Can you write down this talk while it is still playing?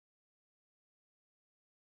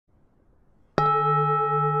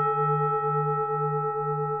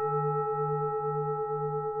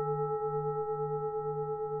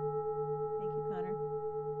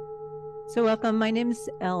So welcome, my name's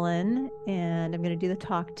Ellen, and I'm going to do the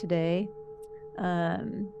talk today.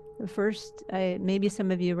 First, maybe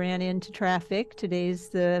some of you ran into traffic. Today's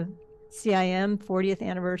the CIM, 40th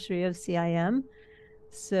anniversary of CIM.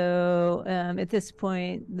 So at this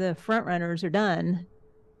point, the front runners are done,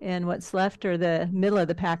 and what's left are the middle of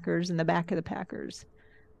the packers and the back of the packers.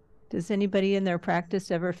 Does anybody in their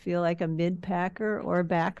practice ever feel like a mid-packer or a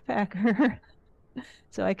backpacker?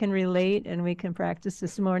 So I can relate, and we can practice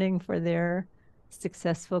this morning for their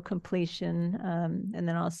successful completion. And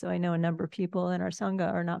then also I know a number of people in our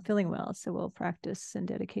Sangha are not feeling well, so we'll practice and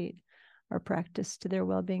dedicate our practice to their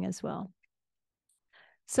well-being as well.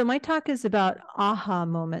 So my talk is about aha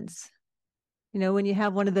moments. You know, when you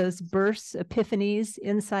have one of those bursts, epiphanies,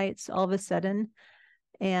 insights all of a sudden.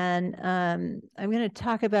 And I'm going to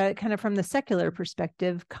talk about it kind of from the secular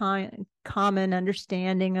perspective, common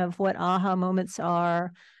understanding of what aha moments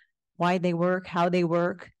are, why they work, how they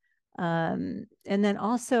work. And then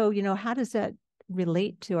also, you know, how does that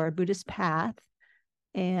relate to our Buddhist path?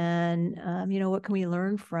 And, you know, what can we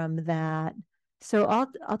learn from that? So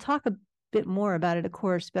I'll talk a bit more about it, of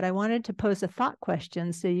course, but I wanted to pose a thought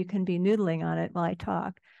question so you can be noodling on it while I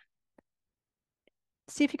talk.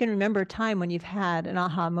 See if you can remember a time when you've had an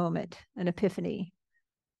aha moment, an epiphany.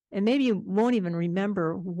 And maybe you won't even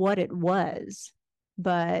remember what it was,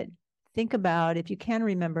 but think about, if you can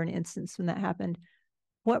remember an instance when that happened,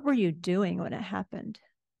 what were you doing when it happened?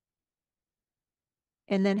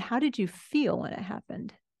 And then how did you feel when it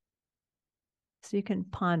happened? So you can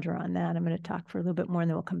ponder on that. I'm going to talk for a little bit more and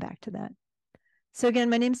then we'll come back to that. So again,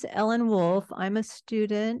 my name's Ellen Wolfe. I'm a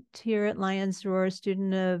student here at Lion's Roar, a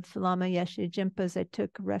student of Lama Yeshe Jinpa, as I took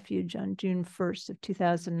refuge on June 1st of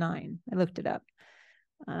 2009. I looked it up.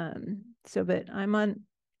 But I'm on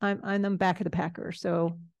the back of the packer.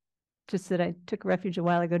 So just that I took refuge a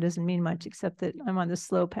while ago doesn't mean much, except that I'm on the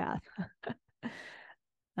slow path.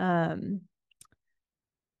 So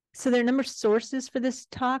there are a number of sources for this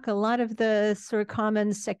talk. A lot of the sort of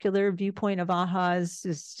common secular viewpoint of ahas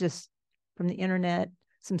is just from the internet,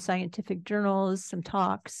 some scientific journals, some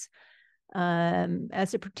talks.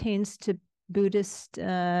 As it pertains to Buddhist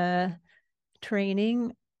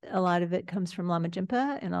training, a lot of it comes from Lama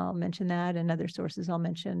Jinpa, and I'll mention that, and other sources I'll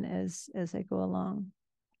mention as I go along.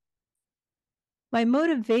 My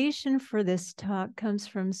motivation for this talk comes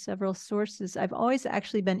from several sources. I've always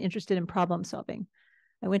actually been interested in problem solving.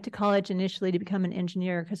 I went to college initially to become an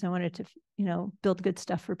engineer because I wanted to, you know, build good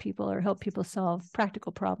stuff for people or help people solve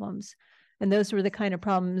practical problems. And those were the kind of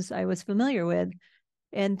problems I was familiar with.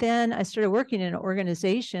 And then I started working in an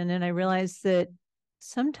organization, and I realized that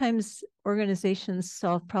sometimes organizations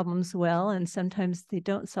solve problems well, and sometimes they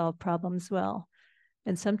don't solve problems well.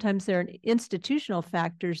 And sometimes there are institutional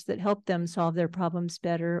factors that help them solve their problems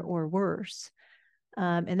better or worse.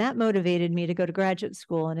 And that motivated me to go to graduate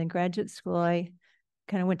school. And in graduate school, I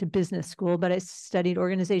kind of went to business school, but I studied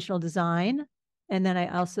organizational design. And then I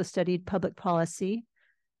also studied public policy.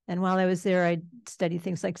 And while I was there, I studied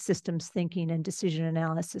things like systems thinking and decision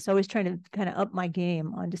analysis, always trying to kind of up my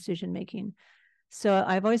game on decision making. So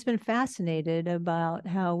I've always been fascinated about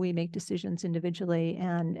how we make decisions individually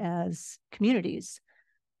and as communities.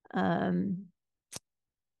 So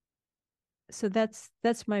that's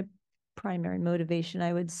my primary motivation,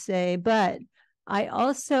 I would say. But I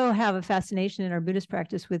also have a fascination in our Buddhist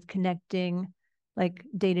practice with connecting like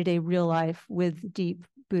day-to-day real life with deep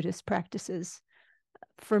Buddhist practices.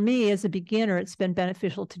 For me, as a beginner, it's been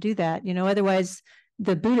beneficial to do that. You know, otherwise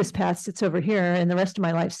the Buddhist path sits over here and the rest of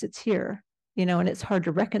my life sits here, you know, and it's hard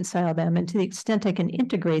to reconcile them. And to the extent I can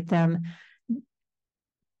integrate them,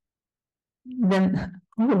 then,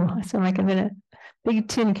 I sound like I'm in a big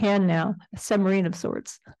tin can now, a submarine of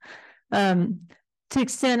sorts. To the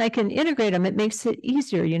extent I can integrate them, it makes it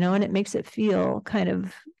easier, you know, and it makes it feel kind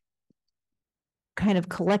of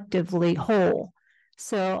collectively whole.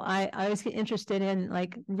 So I always get interested in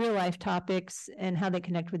like real life topics and how they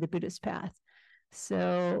connect with the Buddhist path.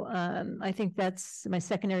 So I think that's my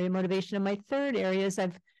secondary motivation. And my third area is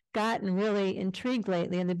I've gotten really intrigued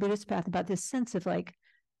lately in the Buddhist path about this sense of like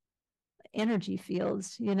energy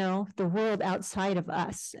fields, you know, the world outside of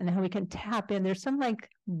us and how we can tap in. There's some like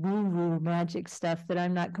woo-woo magic stuff that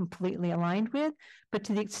I'm not completely aligned with, but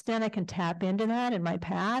to the extent I can tap into that in my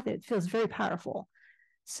path, it feels very powerful.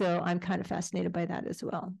 So I'm kind of fascinated by that as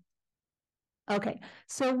well. Okay,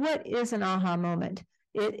 so what is an aha moment?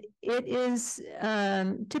 It is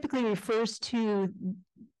typically refers to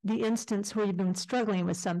the instance where you've been struggling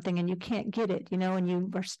with something and you can't get it, you know, and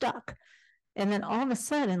you are stuck. And then all of a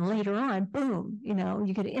sudden, later on, boom, you know,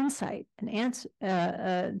 you get insight, an answer,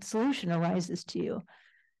 a solution arises to you.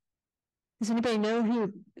 Does anybody know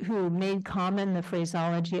who made common the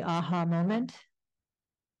phraseology aha moment?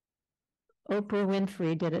 Oprah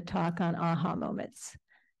Winfrey did a talk on aha moments,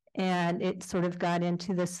 and it sort of got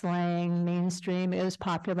into the slang mainstream. It was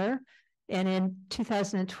popular. And in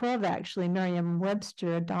 2012, actually,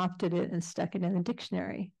 Merriam-Webster adopted it and stuck it in the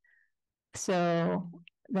dictionary. So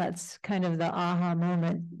that's kind of the aha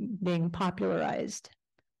moment being popularized.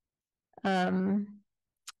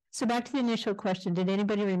 So back to the initial question, did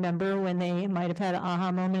anybody remember when they might have had an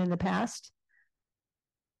aha moment in the past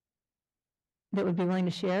that would be willing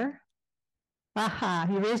to share? Aha,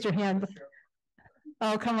 you raised your hand.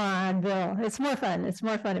 Oh, come on, Bill. It's more fun. It's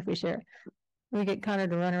more fun if we share. We get Connor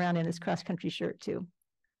to run around in his cross-country shirt too.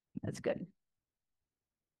 That's good.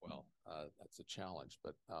 Well, that's a challenge,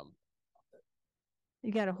 but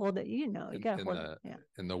you got to hold it. You know, you got to hold it. Yeah.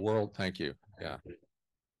 In the world, thank you. Yeah,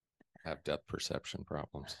 I have depth perception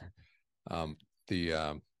problems.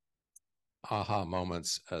 The aha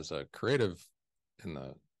moments as a creative in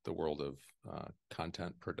the world of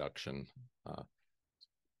content production,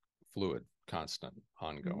 fluid, constant,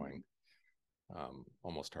 ongoing,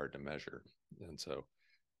 almost hard to measure. And so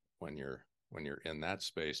when you're in that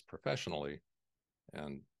space professionally,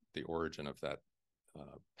 and the origin of that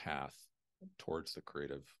path towards the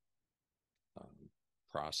creative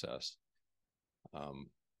process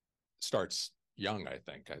starts young. I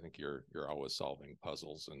think you're always solving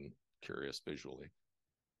puzzles and curious visually.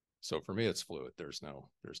 So for me, it's fluid. There's no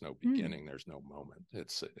beginning. There's no moment.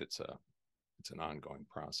 It's an ongoing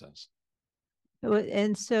process.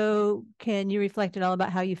 And so can you reflect at all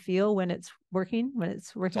about how you feel when it's working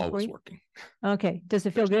It's always for you? working. Okay. Does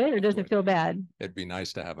it feel good or does it feel bad? It'd be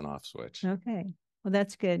nice to have an off switch. Okay. Well,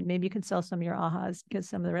 that's good. Maybe you can sell some of your ahas because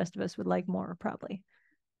some of the rest of us would like more probably.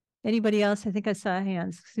 Anybody else? I think I saw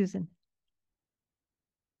hands. Susan.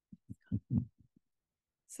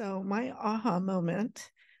 So my aha moment,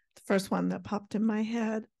 the first one that popped in my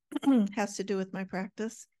head has to do with my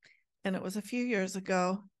practice. And it was a few years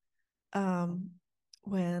ago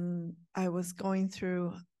when I was going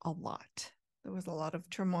through a lot. There was a lot of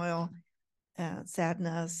turmoil and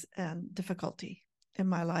sadness and difficulty in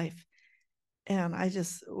my life. And I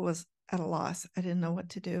just was at a loss. I didn't know what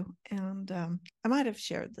to do. And I might have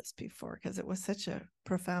shared this before because it was such a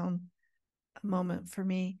profound moment for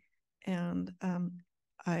me. And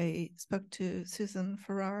I spoke to Susan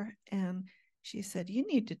Farrar, and she said, you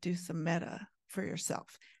need to do some metta for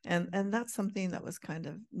yourself. And that's something that was kind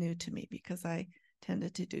of new to me because I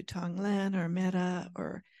tended to do Tonglen or metta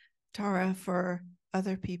or Tara for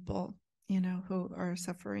other people, who are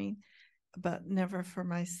suffering, but never for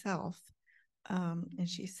myself. And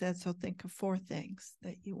she said, so think of 4 things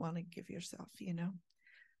that you want to give yourself,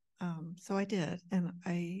 So I did. And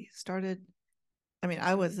I started,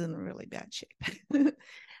 I was in really bad shape.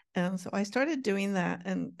 And so I started doing that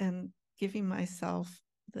and giving myself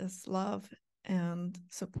this love and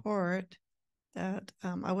support that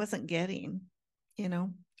I wasn't getting,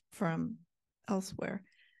 from elsewhere.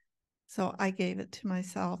 So I gave it to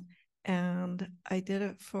myself, and I did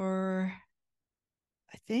it for,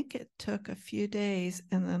 I think it took a few days,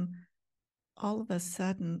 and then all of a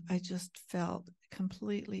sudden I just felt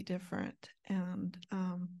completely different. And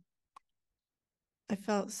I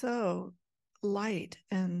felt so light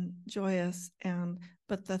and joyous.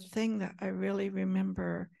 But the thing that I really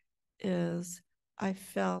remember is I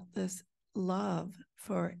felt this love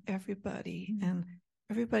for everybody, and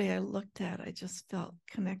everybody I looked at, I just felt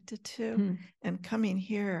connected to. And coming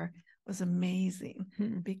here was amazing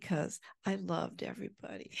because I loved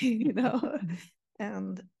everybody,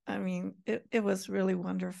 And it was really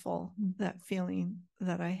wonderful, that feeling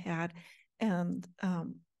that I had. And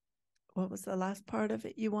what was the last part of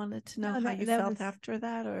it? You wanted to know how you felt after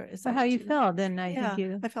that, or is that how you felt? Then I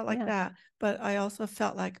think I felt like that, but I also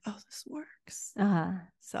felt like, oh, this works.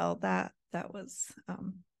 So that was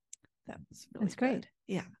really that's great. Good.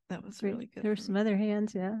 Yeah, that was really good. There were some other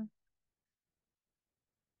hands. Yeah.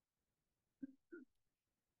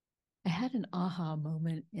 I had an aha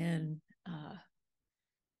moment in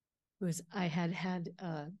I had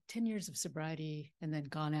 10 years of sobriety and then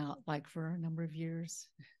gone out for a number of years.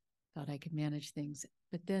 Thought I could manage things,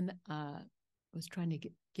 but then was trying to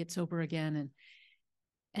get sober again,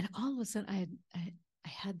 and all of a sudden I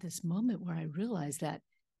had this moment where I realized that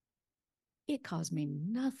it caused me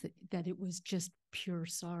nothing, that it was just pure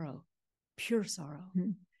sorrow,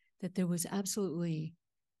 that there was absolutely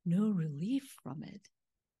no relief from it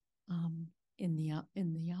in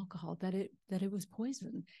the alcohol, that it was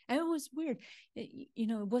poison. And it was weird. It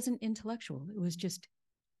wasn't intellectual. It was just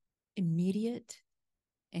immediate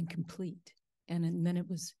and complete. And then it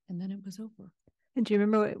was over. And do you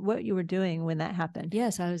remember what you were doing when that happened?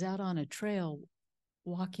 Yes, I was out on a trail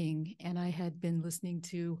walking, and I had been listening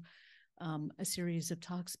to a series of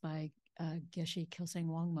talks by Geshe Losang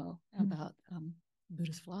Gyatso about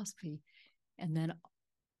Buddhist philosophy. And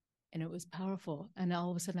it was powerful. And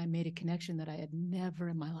all of a sudden I made a connection that I had never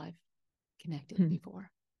in my life connected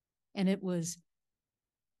before. And it was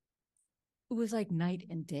like night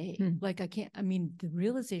and day. Like the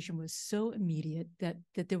realization was so immediate that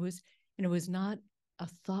there was, and it was not a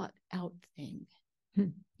thought out thing.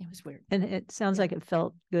 It was weird. And it sounds like it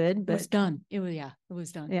felt good, but it was done. It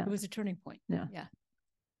was done. Yeah. It was a turning point. Yeah.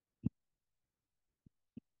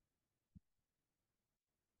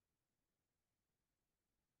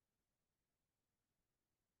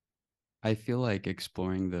 I feel like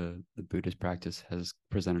exploring the Buddhist practice has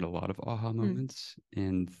presented a lot of aha moments,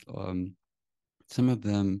 and some of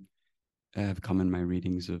them have come in my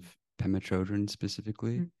readings of Pema Chodron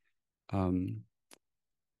specifically.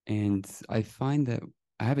 And I find that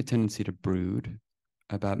I have a tendency to brood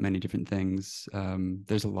about many different things.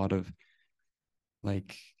 There's a lot of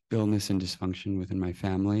like illness and dysfunction within my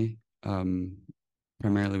family,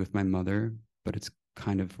 primarily with my mother, but it's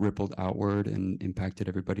kind of rippled outward and impacted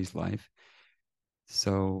everybody's life.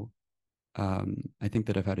 So I think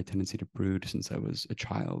that I've had a tendency to brood since I was a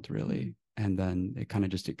child, really. And then it kind of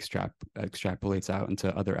just extrapolates out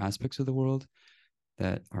into other aspects of the world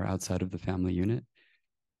that are outside of the family unit.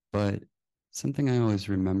 But something I always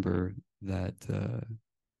remember that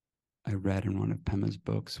I read in one of Pema's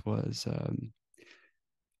books was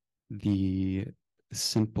the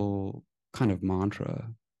simple kind of mantra,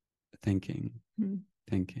 thinking. And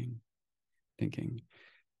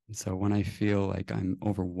so when I feel like I'm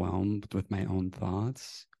overwhelmed with my own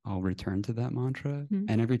thoughts, I'll return to that mantra.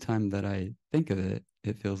 And every time that I think of it,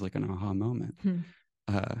 it feels like an aha moment.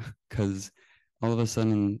 Because all of a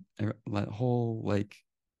sudden, that whole like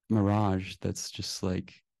mirage that's just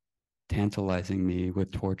like tantalizing me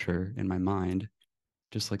with torture in my mind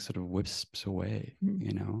just like sort of wisps away,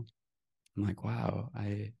 you know? I'm like, wow,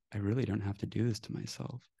 I really don't have to do this to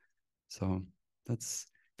myself. So that's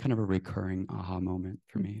kind of a recurring aha moment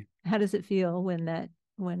for me. How does it feel when you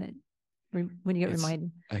get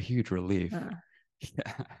reminded? A huge relief.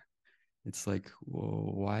 Yeah. It's like,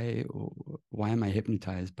 well, why am I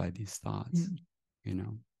hypnotized by these thoughts? You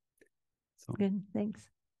know? So good, thanks.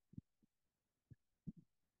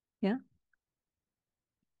 Yeah.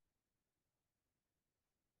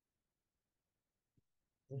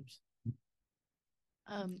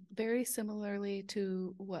 Very similarly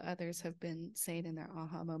to what others have been saying in their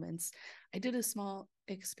aha moments, I did a small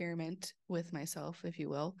experiment with myself, if you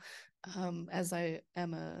will, as I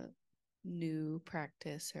am a new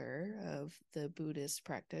practicer of the Buddhist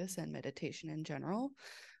practice and meditation in general.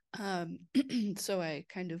 So I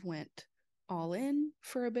kind of went all in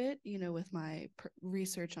for a bit, you know, with my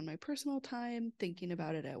research on my personal time, thinking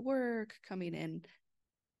about it at work, coming in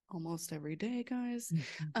almost every day, guys.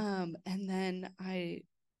 And then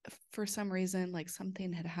for some reason, like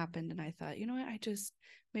something had happened and I thought, you know what,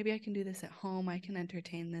 maybe I can do this at home. I can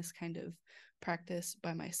entertain this kind of practice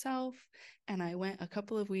by myself. And I went a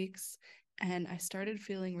couple of weeks and I started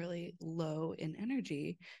feeling really low in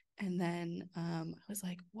energy. And then I was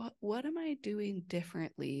like, what am I doing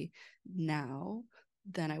differently now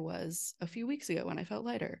than I was a few weeks ago when I felt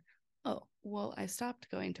lighter? Oh, well, I stopped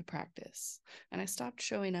going to practice and I stopped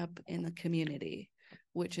showing up in the community,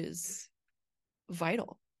 which is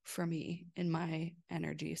vital for me in my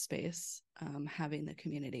energy space, having the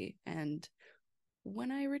community. And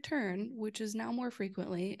when I return, which is now more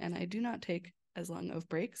frequently, and I do not take as long of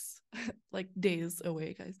breaks, like days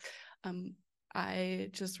away, guys, I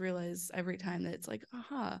just realize every time that it's like,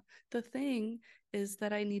 the thing is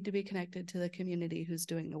that I need to be connected to the community who's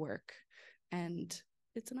doing the work. And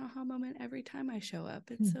it's an aha moment every time I show up.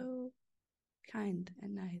 It's so kind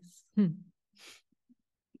and nice.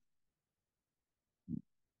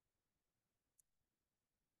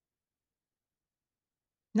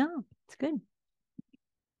 No, it's good.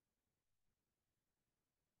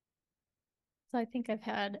 So I think I've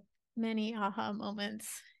had many aha moments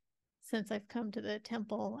since I've come to the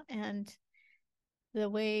temple, and the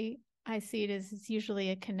way I see it is it's usually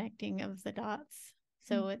a connecting of the dots.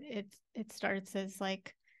 So it starts as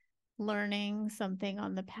like learning something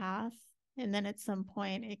on the path, and then at some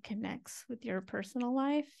point it connects with your personal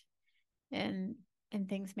life, and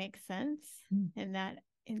things make sense, and that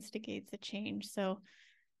instigates a change. So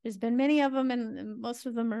there's been many of them, and most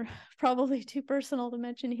of them are probably too personal to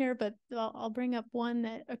mention here, but I'll bring up one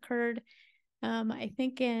that occurred. I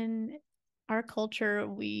think in our culture,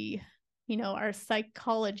 our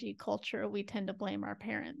psychology culture, we tend to blame our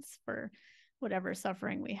parents for whatever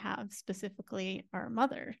suffering we have, specifically our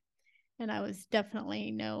mother. And I was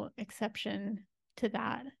definitely no exception to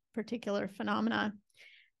that particular phenomena.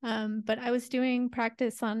 But I was doing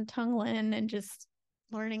practice on Tonglen and just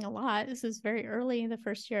learning a lot. This was very early, the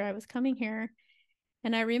first year I was coming here.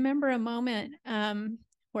 And I remember a moment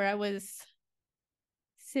where I was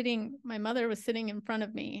sitting, my mother was sitting in front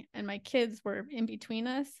of me and my kids were in between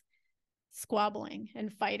us, squabbling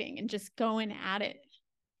and fighting and just going at it.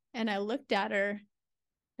 And I looked at her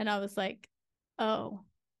and I was like, oh,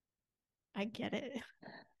 I get it.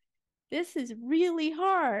 This is really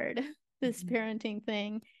hard, this parenting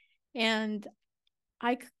thing. And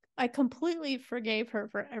I completely forgave her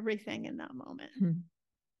for everything in that moment.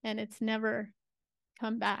 And it's never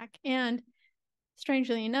come back. And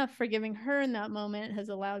strangely enough, forgiving her in that moment has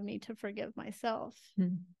allowed me to forgive myself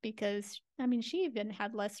because, I mean, she even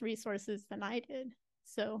had less resources than I did.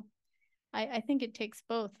 So I think it takes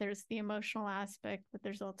both. There's the emotional aspect, but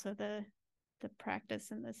there's also the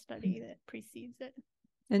practice and the study that precedes it.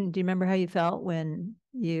 And do you remember how you felt when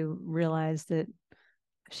you realized that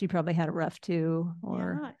she probably had it rough too?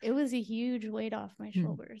 Or yeah, it was a huge weight off my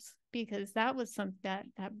shoulders because that was that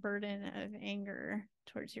burden of anger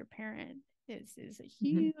towards your parent is a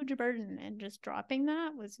huge burden, and just dropping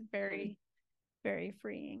that was very, very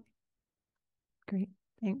freeing. Great,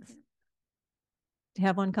 thanks. Do you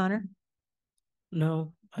have one, Connor?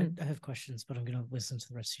 No, I have questions, but I'm going to listen to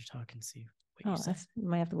the rest of your talk and see what you say. You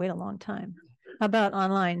might have to wait a long time. How about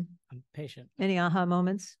online? I'm patient. Any aha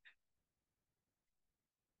moments?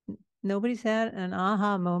 Nobody's had an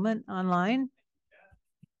aha moment online?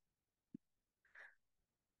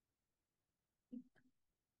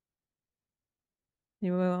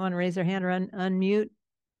 You want to raise their hand or unmute?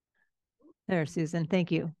 There, Susan,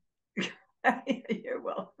 thank you. You're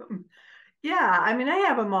welcome. Yeah, I mean, I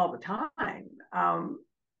have them all the time.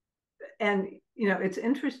 And, you know, it's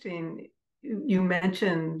interesting. You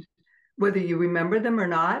mentioned whether you remember them or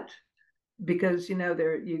not, because, you know,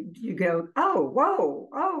 you go, oh, whoa,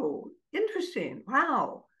 oh, interesting,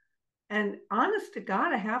 wow. And honest to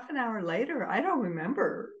God, a half an hour later, I don't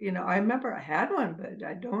remember. You know, I remember I had one, but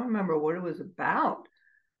I don't remember what it was about.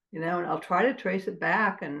 You know, and I'll try to trace it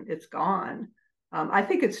back, and it's gone. I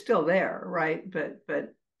think it's still there, right? But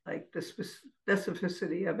like the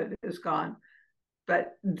specificity of it is gone.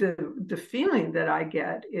 But the feeling that I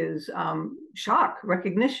get is shock,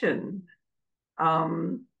 recognition,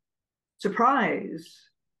 surprise.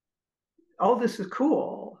 Oh, this is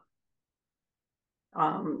cool.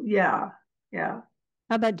 Yeah. How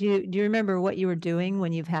about do you remember what you were doing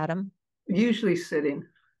when you've had them? Usually sitting.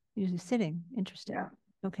 Usually sitting. Interesting. Yeah.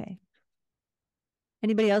 Okay.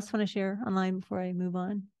 Anybody else want to share online before I move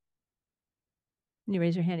on? Can you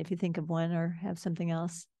raise your hand if you think of one or have something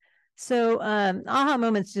else? So aha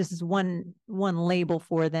moments just is one label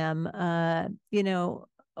for them. You know,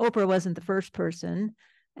 Oprah wasn't the first person.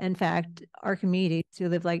 In fact, Archimedes, who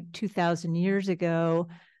lived like 2,000 years ago,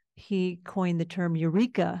 he coined the term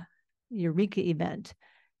eureka event.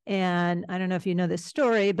 And I don't know if you know this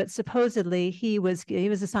story, but supposedly he was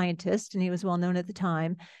a scientist and he was well known at the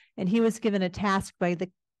time. And he was given a task by the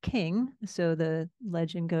king, so the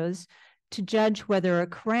legend goes, to judge whether a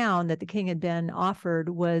crown that the king had been offered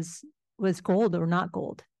was gold or not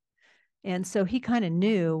gold. And so he kind of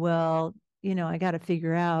knew, well, you know, I got to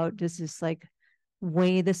figure out, does this like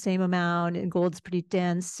weigh the same amount, and gold's pretty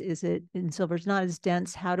dense, is it, and silver's not as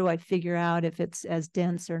dense? How do I figure out if it's as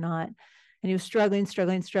dense or not? And he was struggling,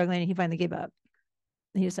 and he finally gave up.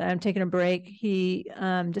 He said, I'm taking a break. He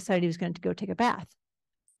decided he was going to go take a bath.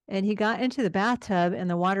 And he got into the bathtub and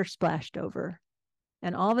the water splashed over.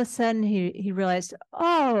 And all of a sudden he realized,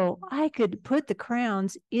 oh, I could put the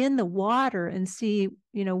crowns in the water and see,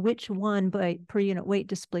 you know, which one per unit weight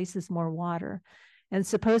displaces more water. And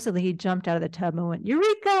supposedly he jumped out of the tub and went,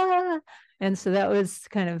 Eureka! And so that was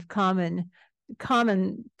kind of common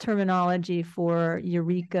terminology for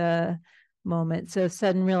Eureka moment. So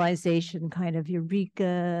sudden realization, kind of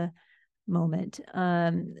Eureka moment.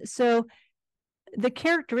 So the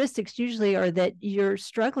characteristics usually are that you're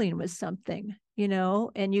struggling with something, you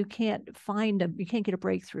know, and you can't get a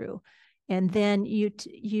breakthrough. And then you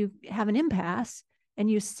have an impasse and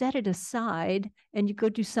you set it aside and you go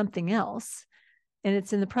do something else. And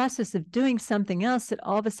it's in the process of doing something else that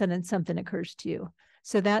all of a sudden something occurs to you.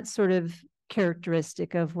 So that's sort of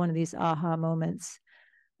characteristic of one of these aha moments.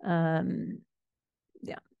 Yeah.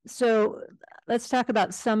 So let's talk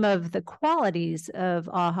about some of the qualities of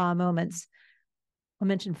aha moments. I'll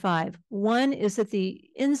mention 5. One is that the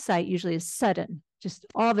insight usually is sudden, just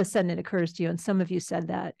all of a sudden it occurs to you. And some of you said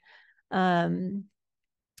that.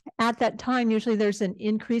 at that time, usually there's an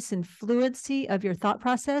increase in fluency of your thought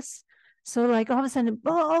process. So like all of a sudden,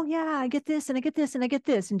 oh yeah, I get this and I get this and I get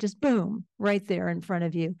this, and just boom, right there in front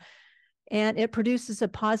of you. And it produces a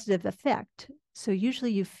positive effect. So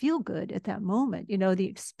usually you feel good at that moment. You know, the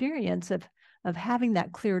experience of having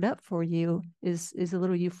that cleared up for you is a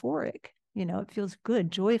little euphoric. You know, it feels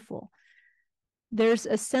good, joyful. There's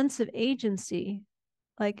a sense of agency,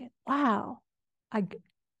 like, wow,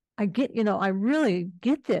 I get, you know, I really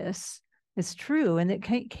get this. It's true. And it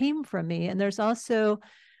came from me. And there's also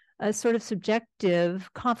a sort of subjective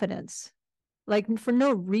confidence. Like for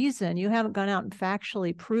no reason, you haven't gone out and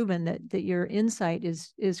factually proven that your insight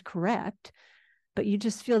is correct, but you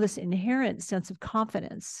just feel this inherent sense of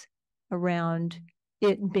confidence around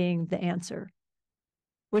it being the answer,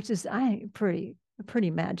 which is, I think,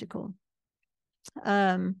 pretty magical.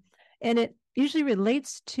 And it usually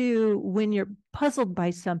relates to when you're puzzled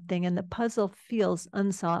by something and the puzzle feels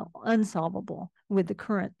unsolvable with the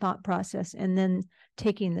current thought process, and then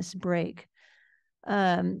taking this break.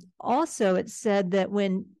 Also, it's said that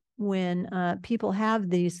when people have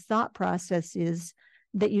these thought processes,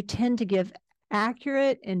 that you tend to give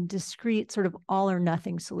accurate and discrete sort of all or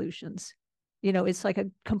nothing solutions. You know, it's like a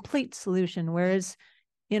complete solution, whereas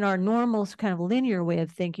in our normal kind of linear way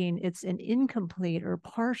of thinking, it's an incomplete or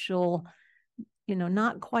partial, you know,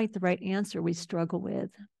 not quite the right answer we struggle with.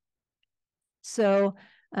 So,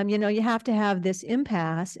 you know, you have to have this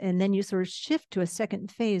impasse, and then you sort of shift to a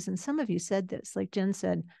second phase. And some of you said this, like Jen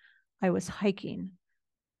said, I was hiking,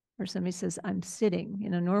 or somebody says, I'm sitting. You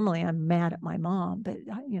know, normally I'm mad at my mom, but,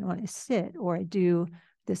 you know, when I sit or I do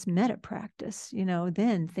this metta practice, you know,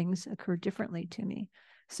 then things occur differently to me.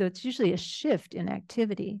 So it's usually a shift in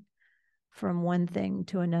activity from one thing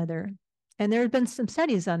to another. And there have been some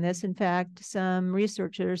studies on this. In fact, some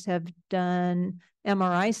researchers have done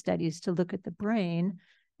MRI studies to look at the brain,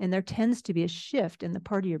 and there tends to be a shift in the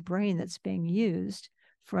part of your brain that's being used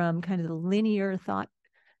from kind of the linear thought,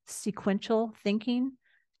 sequential thinking,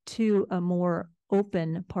 to a more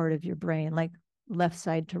open part of your brain, like left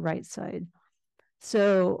side to right side.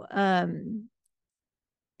 So,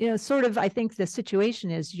 you know, sort of, I think the situation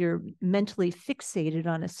is you're mentally fixated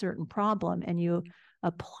on a certain problem and you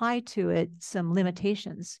apply to it some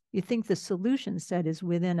limitations. You think the solution set is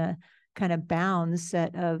within a kind of bound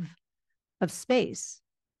set of space.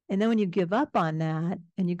 And then when you give up on that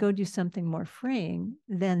and you go do something more freeing,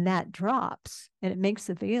 then that drops and it makes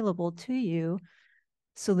available to you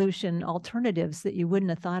solution alternatives that you wouldn't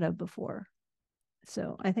have thought of before.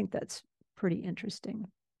 So I think that's pretty interesting.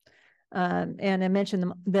 And I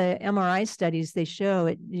mentioned the MRI studies, they show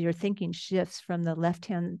it, your thinking shifts from the left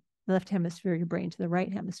hemisphere of your brain to the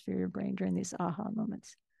right hemisphere of your brain during these aha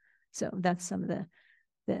moments. So that's some of the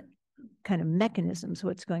kind of mechanisms,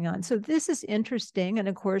 what's going on. So this is interesting. And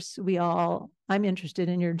of course, I'm interested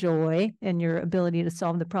in your joy and your ability to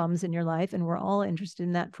solve the problems in your life. And we're all interested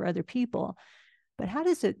in that for other people. But how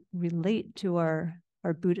does it relate to our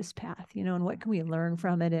Buddhist path, you know, and what can we learn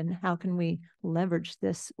from it, and how can we leverage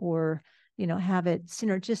this, or, you know, have it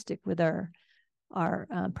synergistic with our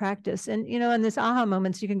practice? And, you know, in this aha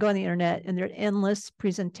moments, you can go on the internet and there are endless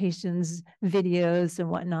presentations, videos and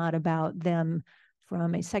whatnot about them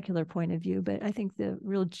from a secular point of view. But I think the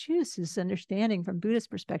real juice is understanding from Buddhist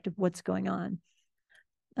perspective what's going on.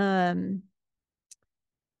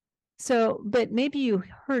 So, but maybe you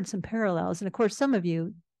heard some parallels. And of course, some of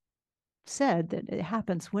you said that it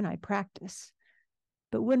happens when I practice.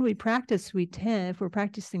 But when we practice, if we're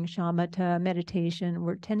practicing shamatha meditation,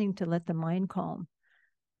 we're tending to let the mind calm,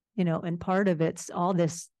 you know, and part of it's all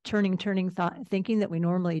this turning thinking that we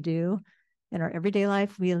normally do in our everyday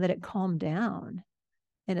life. We let it calm down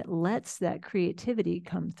and it lets that creativity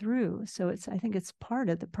come through. So I think it's part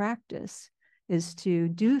of the practice is to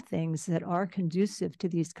do things that are conducive to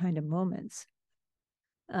these kind of moments.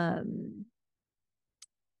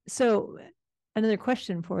 So another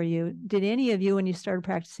question for you, did any of you, when you started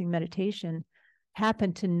practicing meditation,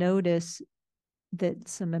 happen to notice that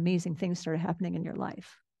some amazing things started happening in your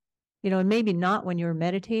life? You know, and maybe not when you were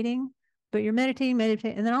meditating, but you're meditating,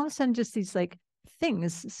 and then all of a sudden just these like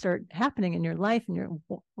things start happening in your life and you're,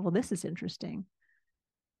 well, this is interesting.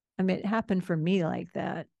 I mean, it happened for me like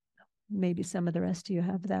that. Maybe some of the rest of you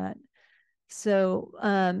have that. So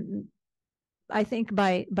I think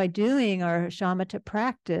by doing our shamatha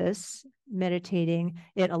practice, meditating,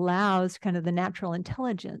 it allows kind of the natural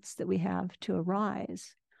intelligence that we have to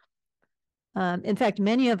arise. In fact,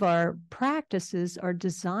 many of our practices are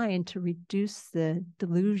designed to reduce the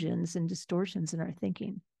delusions and distortions in our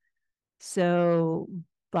thinking. So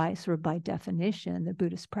by definition, the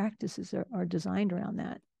Buddhist practices are designed around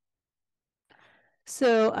that.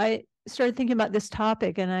 So I started thinking about this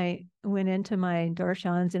topic, and I went into my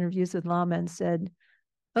darshans interviews with Lama and said,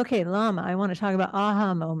 okay, Lama, I want to talk about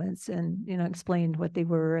aha moments, and, explained what they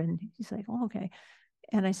were. And he's like, oh, okay.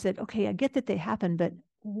 And I said, okay, I get that they happen, but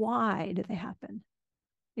why do they happen?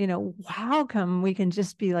 How come we can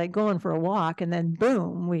just be like going for a walk and then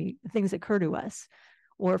boom, things occur to us?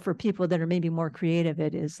 Or for people that are maybe more creative,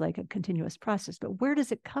 it is like a continuous process. But where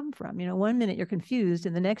does it come from? 1 minute you're confused,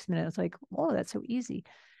 and the next minute it's like, oh, that's so easy.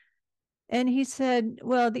 And he said,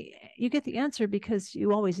 well, you get the answer because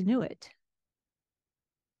you always knew it.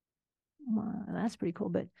 Well, that's pretty cool.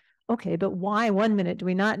 But okay, but why 1 minute do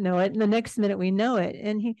we not know it, and the next minute we know it?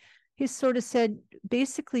 And he sort of said,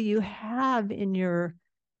 basically, you have in your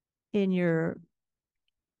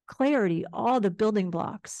clarity all the building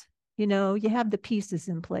blocks. You have the pieces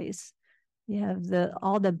in place. You have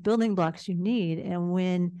all the building blocks you need. And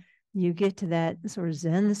when you get to that sort of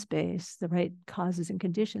Zen space, the right causes and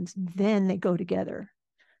conditions, then they go together,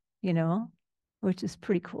 which is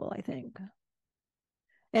pretty cool, I think.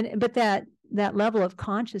 But that level of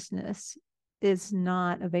consciousness is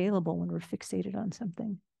not available when we're fixated on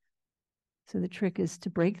something. So the trick is to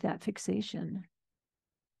break that fixation.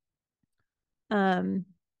 And,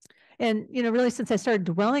 really, since I started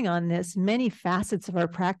dwelling on this, many facets of our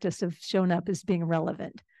practice have shown up as being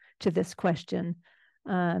relevant to this question.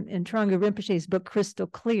 In Trungpa Rinpoche's book, Crystal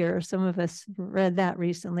Clear, some of us read that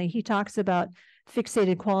recently, he talks about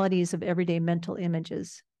fixated qualities of everyday mental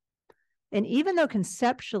images. And even though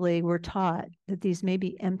conceptually we're taught that these may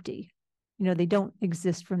be empty, they don't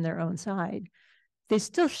exist from their own side, they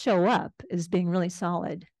still show up as being really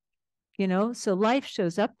solid, So life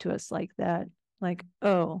shows up to us like that, like,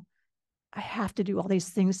 oh, I have to do all these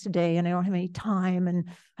things today, and I don't have any time, and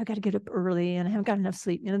I got to get up early, and I haven't got enough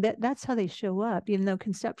sleep. That's how they show up, even though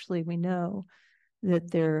conceptually we know that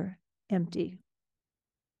they're empty.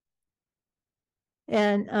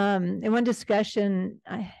 And in one discussion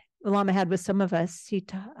Lama had with some of us, he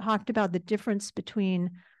talked about the difference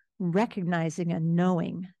between recognizing and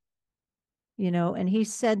knowing, and he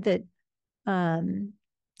said that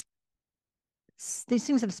these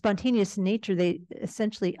things of spontaneous nature, they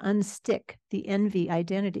essentially unstick the envy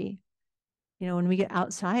identity. When we get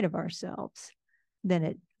outside of ourselves, then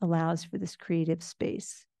it allows for this creative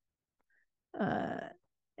space.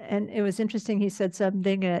 And it was interesting, he said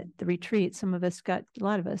something at the retreat. Several of us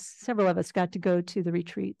got to go to the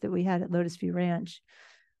retreat that we had at Lotus View Ranch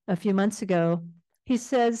a few months ago. He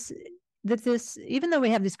says that even though we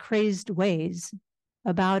have these crazed ways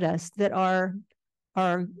about us, that our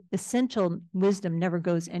essential wisdom never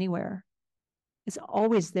goes anywhere. It's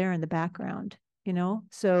always there in the background,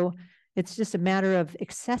 So it's just a matter of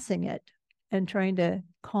accessing it and trying to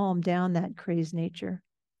calm down that crazed nature.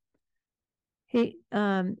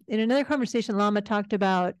 In another conversation, Lama talked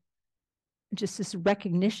about just this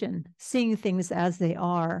recognition, seeing things as they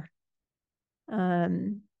are.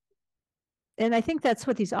 And I think that's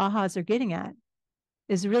what these ahas are getting at,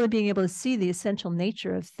 is really being able to see the essential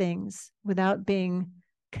nature of things without being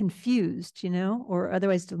confused, or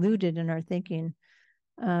otherwise deluded in our thinking.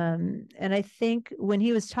 And I think when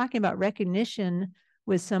he was talking about recognition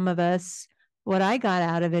with some of us, what I got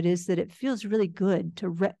out of it is that it feels really good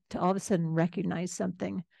to all of a sudden recognize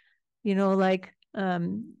something, like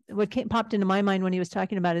what popped into my mind when he was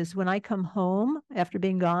talking about is when I come home after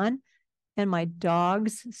being gone and my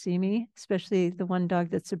dogs see me, especially the one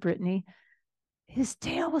dog that's a Brittany, his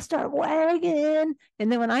tail will start wagging.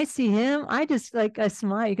 And then when I see him, I just I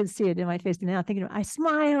smile. You can see it in my face now, thinking, I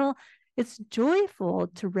smile. It's joyful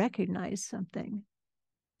to recognize something.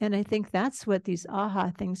 And I think that's what these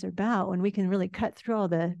aha things are about, when we can really cut through all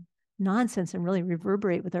the nonsense and really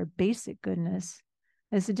reverberate with our basic goodness.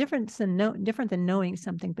 It's a different than knowing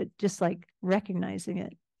something, but just like recognizing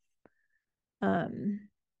it.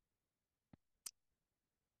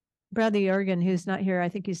 Bradley Jorgen, who's not here, I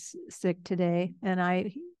think he's sick today, and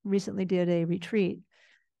I recently did a retreat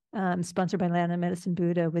sponsored by Land and Medicine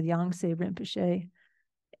Buddha with Yangtze Rinpoche.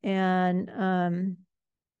 And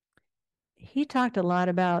he talked a lot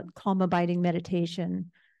about calm abiding meditation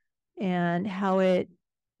and how it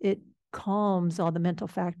calms all the mental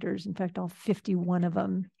factors. In fact, all 51 of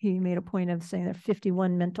them. He made a point of saying there are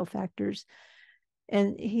 51 mental factors.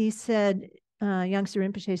 And he said, Yangtze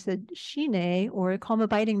Rinpoche said, Shine, or calm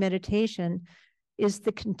abiding meditation, is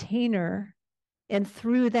the container. And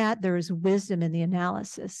through that, there is wisdom in the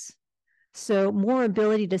analysis. So more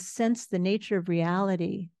ability to sense the nature of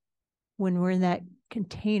reality when we're in that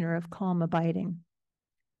container of calm abiding.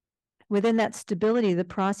 Within that stability, the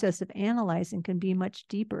process of analyzing can be much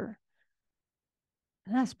deeper.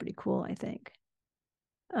 And that's pretty cool, I think.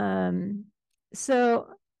 So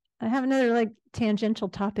I have another like tangential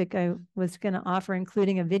topic I was going to offer,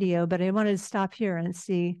 including a video, but I wanted to stop here and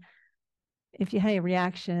see if you had a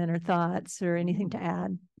reaction or thoughts or anything to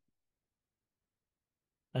add.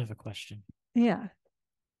 I have a question. Yeah.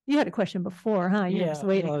 You had a question before, huh? You were Yeah, just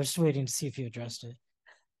waiting. well, I was just waiting to see if you addressed it.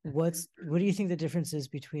 What do you think the difference is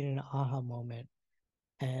between an aha moment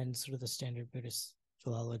and sort of the standard Buddhist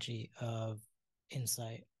philology of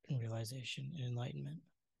insight and realization and enlightenment?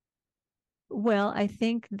 Well, I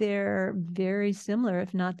think they're very similar,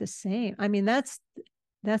 if not the same. I mean, that's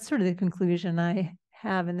sort of the conclusion I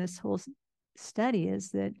have in this whole study, is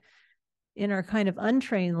that in our kind of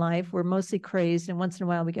untrained life, we're mostly crazed, and once in a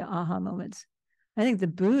while we get aha moments. I think the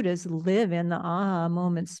Buddhas live in the aha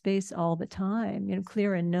moment space all the time,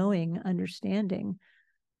 clear and knowing, understanding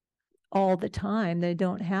all the time. They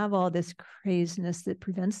don't have all this craziness that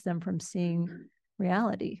prevents them from seeing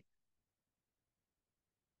reality.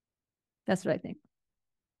 That's what I think.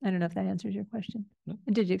 I don't know if that answers your question. No.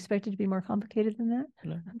 Did you expect it to be more complicated than that?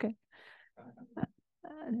 No. Okay.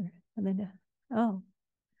 Linda. Oh.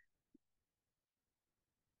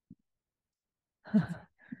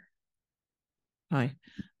 Hi,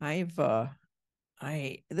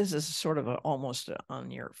 this is sort of almost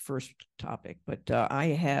on your first topic, but I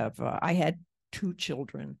had 2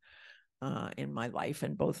 children in my life,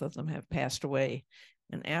 and both of them have passed away.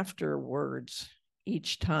 And afterwards,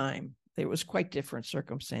 each time, there was quite different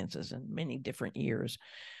circumstances and many different years,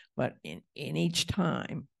 but in each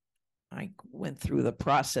time, I went through the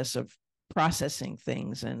process of processing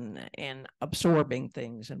things and absorbing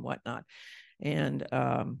things and whatnot, and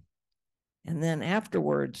then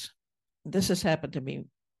afterwards, this has happened to me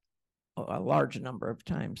a large number of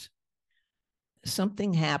times.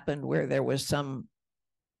 Something happened where there was some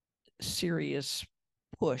serious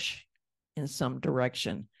push in some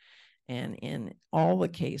direction. And in all the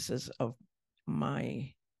cases of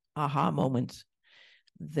my aha moments,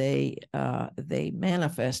 they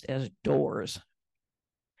manifest as doors.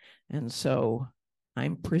 And so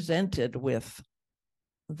I'm presented with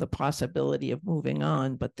the possibility of moving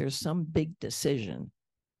on, but there's some big decision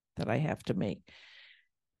that I have to make.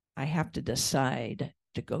 I have to decide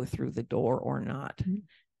to go through the door or not. Mm-hmm.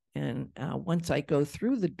 And once I go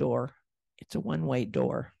through the door, it's a one-way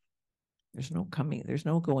door. There's no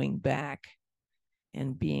going back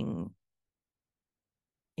and being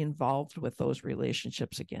involved with those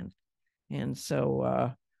relationships again. And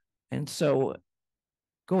so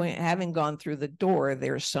having gone through the door,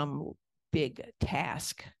 there's some big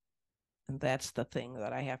task. And that's the thing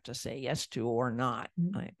that I have to say yes to or not.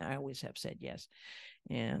 Mm-hmm. I always have said yes.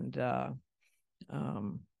 And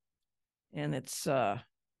it's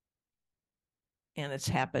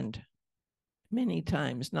happened many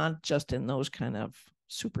times, not just in those kind of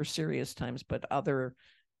super serious times, but other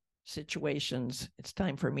situations. It's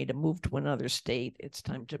time for me to move to another state. It's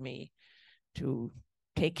time to me to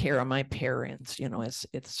take care of my parents.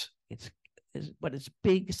 But it's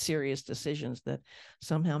big, serious decisions that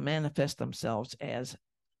somehow manifest themselves as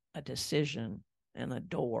a decision and a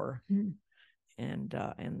door. Mm. And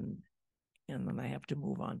then I have to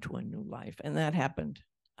move on to a new life. And that happened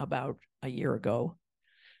about a year ago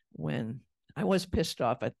when I was pissed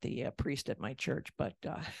off at the priest at my church, but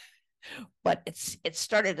it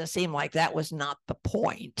started to seem like that was not the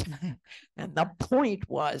point. And the point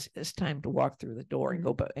was, it's time to walk through the door and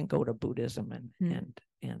go to Buddhism and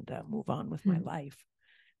move on with my life.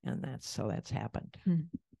 And that's happened.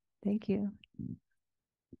 Thank you.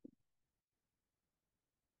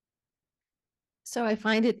 So I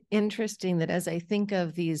find it interesting that as I think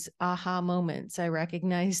of these aha moments, I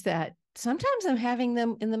recognize that sometimes I'm having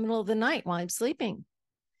them in the middle of the night while I'm sleeping.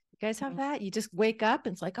 You guys have that? You just wake up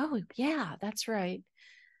and it's like, oh yeah, that's right.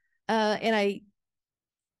 And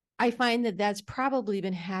I find that that's probably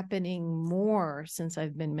been happening more since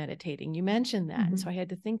I've been meditating. You mentioned that. And so I had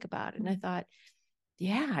to think about it. And I thought,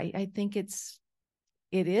 yeah, I think it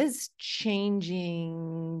is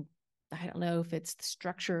changing. I don't know if it's the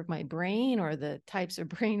structure of my brain or the types of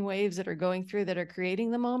brain waves that are going through that are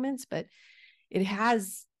creating the moments, but it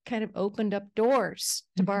has kind of opened up doors,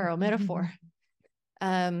 to borrow a metaphor.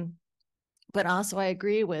 But also I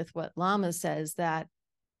agree with what Lama says, that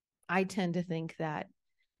I tend to think that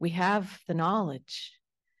we have the knowledge.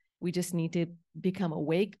 We just need to become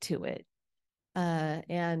awake to it.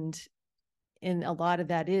 And a lot of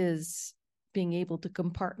that is being able to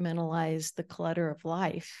compartmentalize the clutter of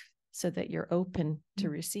life so that you're open to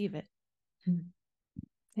receive it.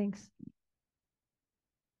 Thanks.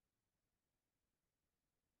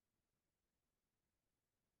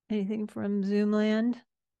 Anything from Zoom land?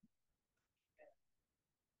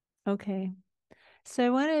 Okay. So I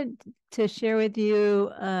wanted to share with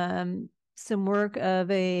you some work of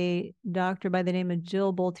a doctor by the name of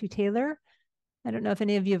Jill Bolte Taylor. I don't know if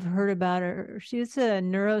any of you have heard about her. She's a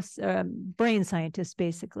brain scientist,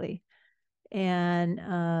 basically.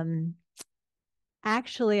 And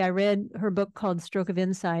actually, I read her book called Stroke of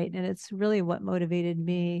Insight, and it's really what motivated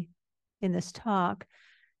me in this talk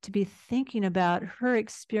to be thinking about her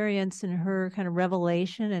experience and her kind of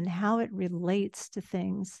revelation and how it relates to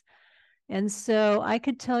things. And so I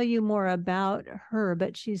could tell you more about her,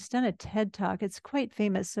 but she's done a TED Talk. It's quite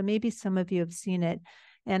famous, so maybe some of you have seen it.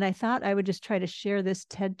 And I thought I would just try to share this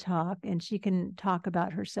TED Talk and she can talk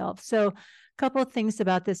about herself. So a couple of things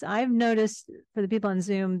about this. I've noticed for the people on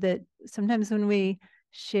Zoom that sometimes when we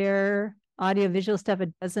share audio-visual stuff,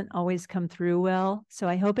 it doesn't always come through well. So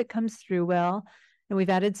I hope it comes through well. And we've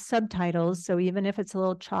added subtitles. So even if it's a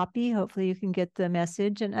little choppy, hopefully you can get the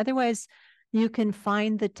message. And otherwise, you can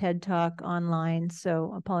find the TED Talk online.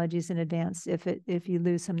 So apologies in advance if you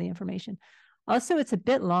lose some of the information. Also, it's a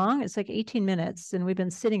bit long. It's like 18 minutes and we've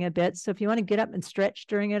been sitting a bit. So if you want to get up and stretch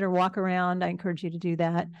during it or walk around, I encourage you to do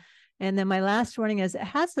that. And then my last warning is it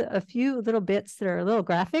has a few little bits that are a little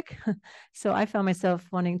graphic. So I found myself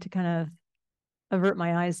wanting to kind of avert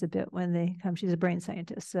my eyes a bit when they come. She's a brain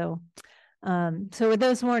scientist. So with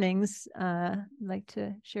those warnings, I'd like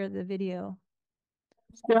to share the video.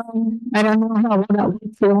 So I don't know how well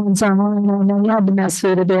that feels online. I know you had to mess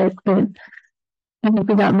with it a bit, but I think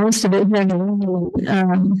we got most of it here.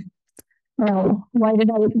 Well, why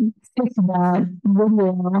did I pick that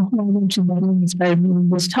video? I mentioned that inspired me in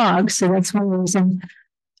this talk, so that's one reason.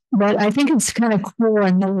 But I think it's kind of cool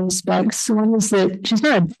in many respects. One is that she's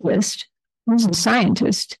not a Buddhist, she's a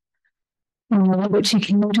scientist. But she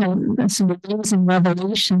came to some amazing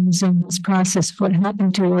revelations in this process of what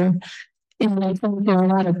happened to her. And I think there are a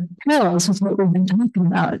lot of parallels with what we've been talking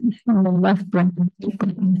about in the left brain and right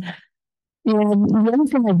brain. And the other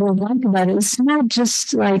thing I really like about it is not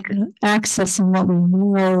just like accessing what we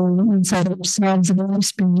know inside ourselves and our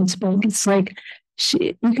experience, but it's like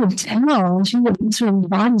you can tell she sort of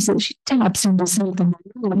embodies that she taps into something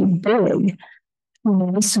really big.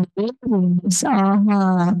 So really this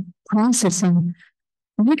processing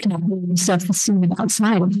reconnecting stuff that's seen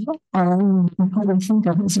outside of our own, what we think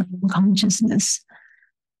of as our own consciousness.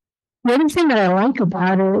 The other thing that I like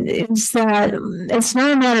about it is that it's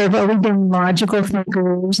not a matter of, we being logical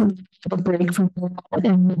thinkers and a break from that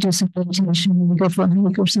and we do some meditation and we go for a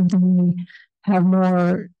hike or something and we have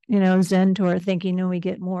more, Zen to our thinking and we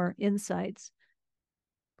get more insights.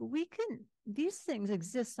 But these things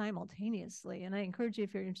exist simultaneously. And I encourage you,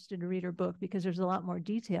 if you're interested, to read her book because there's a lot more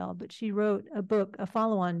detail. But she wrote a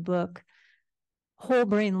follow-on book, Whole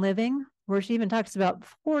Brain Living, where she even talks about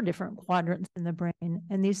 4 different quadrants in the brain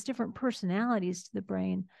and these different personalities to the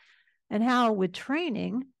brain and how with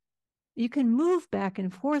training, you can move back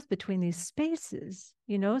and forth between these spaces,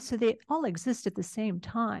 so they all exist at the same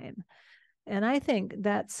time. And I think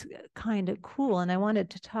that's kind of cool. And I wanted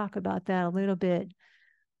to talk about that a little bit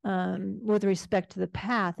with respect to the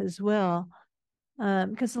path as well,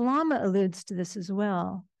 because the Lama alludes to this as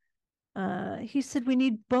well. He said we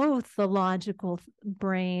need both the logical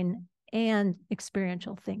brain and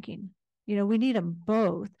experiential thinking. We need them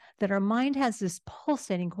both, that our mind has this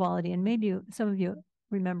pulsating quality. And maybe some of you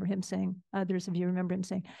remember him saying, others of you remember him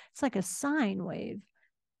saying, it's like a sine wave,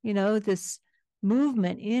 this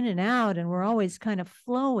movement in and out, and we're always kind of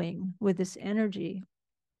flowing with this energy.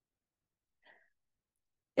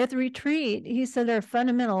 At the retreat, he said our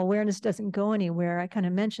fundamental awareness doesn't go anywhere. I kind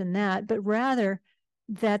of mentioned that, but rather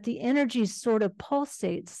that the energy sort of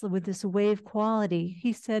pulsates with this wave quality.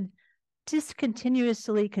 He said,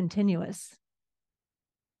 discontinuously continuous.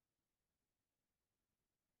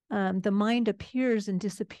 The mind appears and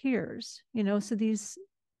disappears, so these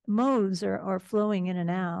modes are flowing in and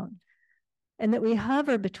out. And that we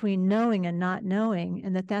hover between knowing and not knowing,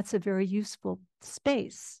 and that's a very useful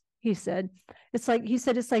space. He said, it's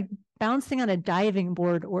like bouncing on a diving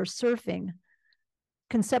board or surfing.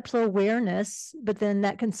 Conceptual awareness, but then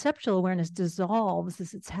that conceptual awareness dissolves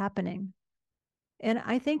as it's happening. And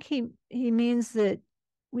I think he means that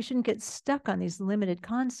we shouldn't get stuck on these limited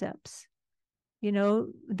concepts.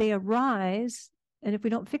 They arise, and if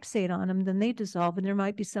we don't fixate on them, then they dissolve, and there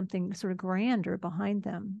might be something sort of grander behind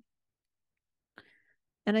them.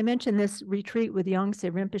 And I mentioned this retreat with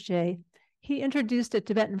Yongtse Rinpoche. He introduced a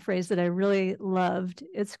Tibetan phrase that I really loved.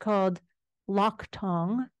 It's called lok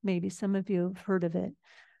tong. Maybe some of you have heard of it.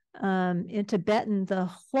 In Tibetan, the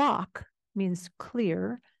lok means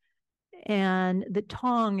clear, and the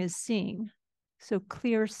tong is seeing. So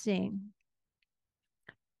clear seeing.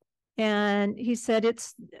 And he said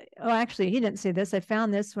actually, he didn't say this. I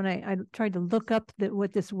found this when I tried to look up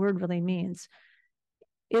what this word really means.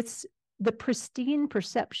 It's the pristine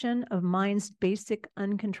perception of mind's basic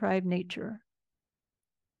uncontrived nature.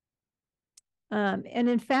 And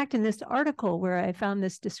in fact, in this article where I found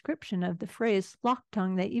this description of the phrase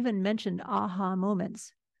loktong, they even mentioned aha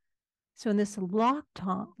moments. So in this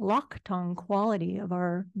loktong quality of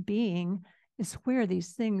our being is where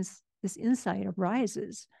these things, this insight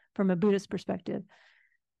arises from a Buddhist perspective.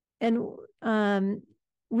 And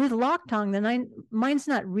with loktong, the mind's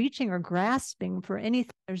not reaching or grasping for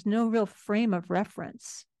anything. There's no real frame of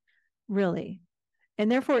reference, really.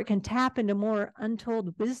 And therefore, it can tap into more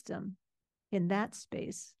untold wisdom in that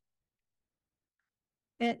space.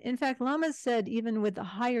 And in fact, Lama said, even with the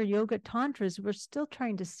higher yoga tantras, we're still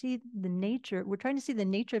trying to see the nature. We're trying to see the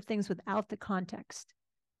nature of things without the context.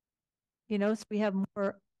 So we have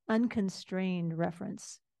more unconstrained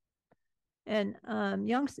reference. And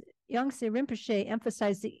Yangtze Rinpoche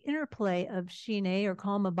emphasized the interplay of Shine, or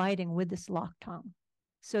calm abiding, with this loktong.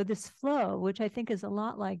 So this flow, which I think is a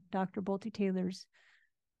lot like Dr. Bolte Taylor's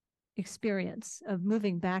experience of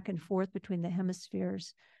moving back and forth between the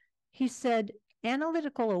hemispheres. He said,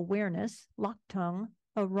 analytical awareness, loktong,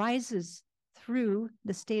 arises through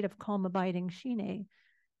the state of calm abiding, Shine.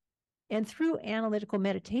 And through analytical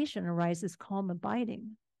meditation arises calm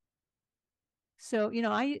abiding. So,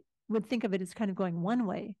 I would think of it as kind of going one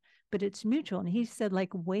way, but it's mutual. And he said,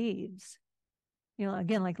 like waves,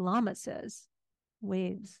 again, like Lama says,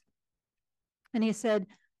 waves. And he said,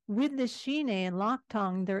 with the Shine and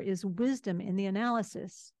loktong, there is wisdom in the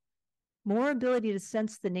analysis, more ability to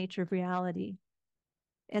sense the nature of reality.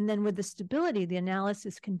 And then with the stability, the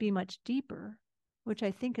analysis can be much deeper, which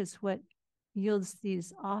I think is what yields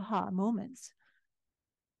these aha moments.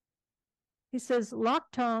 He says,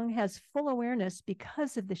 loktong has full awareness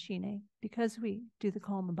because of the Shine, because we do the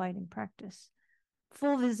calm abiding practice.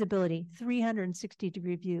 Full visibility,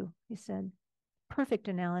 360-degree view, he said. Perfect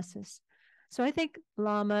analysis. So I think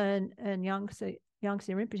Lama and Yangtze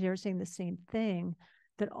Rinpoche are saying the same thing,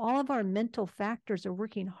 that all of our mental factors are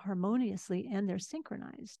working harmoniously and they're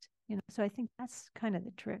synchronized. So I think that's kind of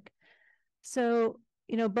the trick. So,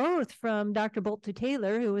 both from Dr. Bolte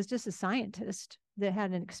Taylor, who was just a scientist that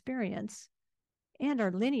had an experience, and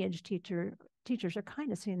our lineage teachers are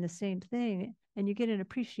kind of saying the same thing. And you get an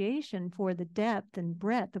appreciation for the depth and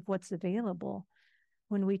breadth of what's available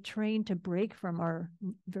when we train to break from our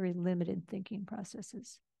very limited thinking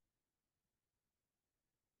processes.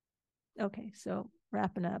 Okay, so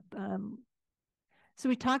wrapping up. So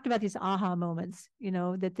we talked about these aha moments,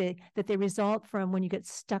 that they result from when you get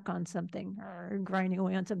stuck on something or grinding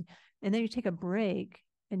away on something, and then you take a break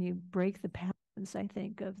and you break the patterns, I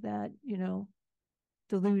think, of that,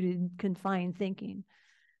 diluted, confined thinking.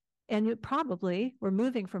 And we're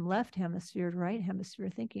moving from left hemisphere to right hemisphere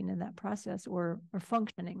thinking in that process, or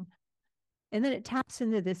functioning. And then it taps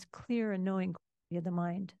into this clear and knowing quality of the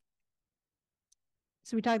mind.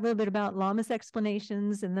 So we talked a little bit about Lama's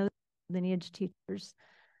explanations and those lineage teachers,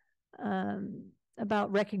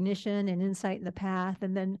 about recognition and insight in the path.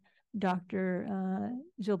 And then Dr.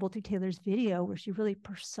 Jill Bolte Taylor's video, where she really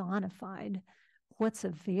personified what's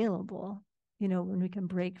available, when we can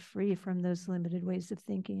break free from those limited ways of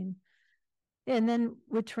thinking. And then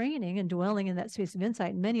with training and dwelling in that space of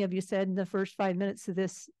insight, many of you said in the first 5 minutes of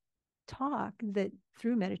this talk that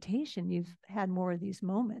through meditation, you've had more of these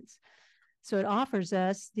moments. So it offers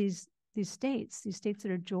us these states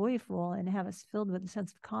that are joyful and have us filled with a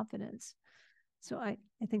sense of confidence. So I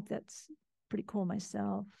think that's pretty cool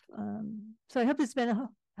myself. So I hope it's been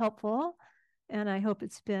helpful, and I hope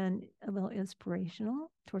it's been a little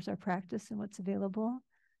inspirational towards our practice and what's available.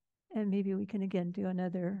 And maybe we can again do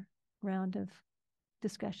another round of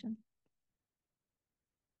discussion.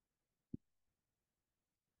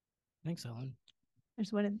 Thanks, Ellen.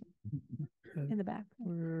 There's one in the back.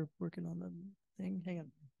 We're working on the thing. Hang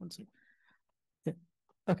on one second. Yeah.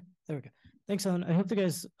 Okay, there we go. Thanks, Ellen. I hope the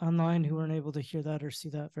guys online who weren't able to hear that or see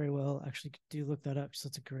that very well actually do look that up, because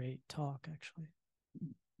that's a great talk, actually.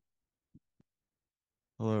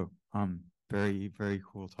 Hello. Very, very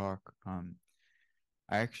cool talk.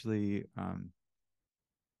 I actually,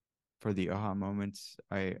 for the aha moments,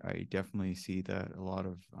 I definitely see that a lot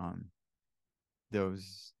of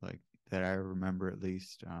those, like, that I remember at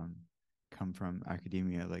least, come from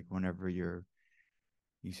academia. Like, whenever you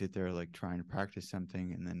sit there like trying to practice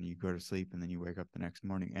something, and then you go to sleep, and then you wake up the next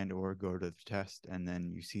morning and or go to the test, and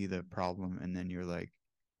then you see the problem, and then you're like,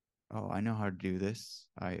 oh, I know how to do this.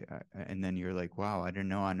 And then you're like, wow, I didn't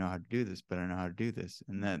know I know how to do this, but I know how to do this.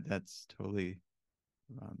 And that's totally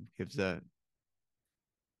gives that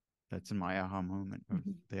that's my aha moment of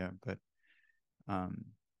there. But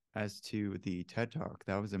as to the TED Talk,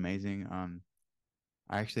 that was amazing.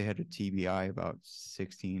 I actually had a TBI about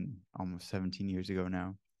 16, almost 17 years ago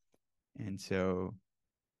now. And so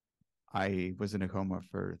I was in a coma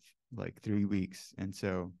for like 3 weeks. And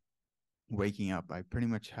so waking up, I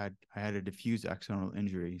had a diffuse axonal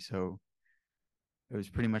injury. So it was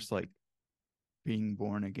pretty much like being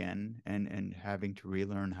born again and having to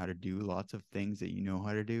relearn how to do lots of things that you know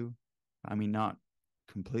how to do. I mean, not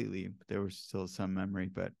completely, but there was still some memory,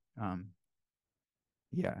 but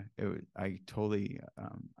yeah, I totally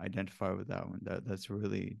identify with that one. That's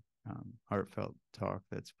really heartfelt talk.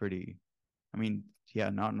 That's pretty, I mean, yeah,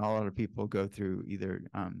 not a lot of people go through either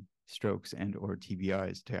strokes and or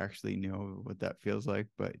TBIs to actually know what that feels like.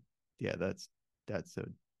 But yeah, that's a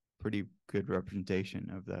pretty good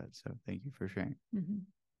representation of that. So thank you for sharing. Mm-hmm.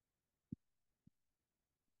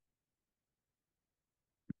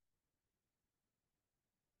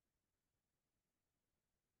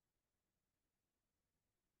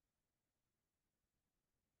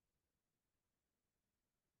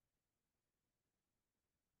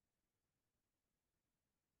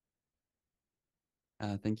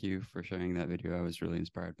 Thank you for sharing that video. I was really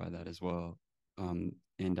inspired by that as well.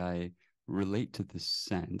 And I relate to this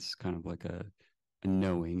sense, kind of like a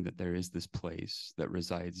knowing that there is this place that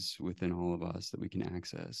resides within all of us that we can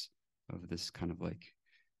access, of this kind of like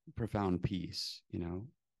profound peace, you know,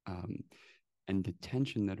 and the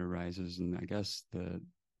tension that arises, and I guess the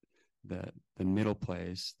middle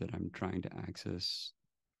place that I'm trying to access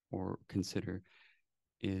or consider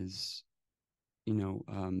is, you know,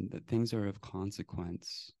 that things are of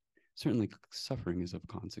consequence. Certainly suffering is of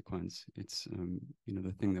consequence. It's, you know,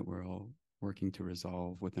 the thing that we're all working to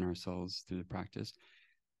resolve within ourselves through the practice.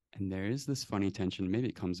 And there is this funny tension, maybe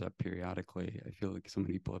it comes up periodically. I feel like so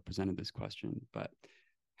many people have presented this question, but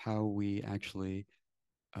how we actually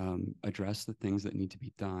address the things that need to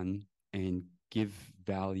be done and give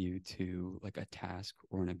value to like a task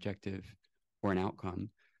or an objective or an outcome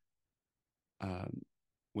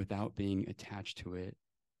without being attached to it.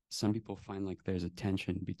 Some people find like there's a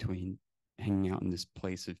tension between hanging out in this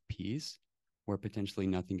place of peace where potentially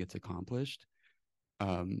nothing gets accomplished,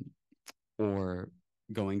 or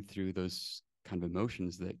going through those kind of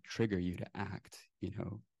emotions that trigger you to act, you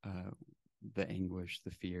know, the anguish,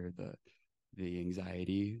 the fear, the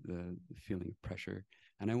anxiety, the feeling of pressure.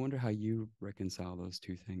 And I wonder how you reconcile those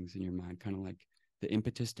two things in your mind, kind of like the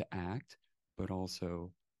impetus to act, but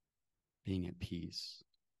also being at peace.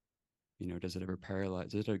 You know, does it ever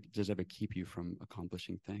paralyze, does it ever keep you from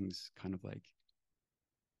accomplishing things, kind of like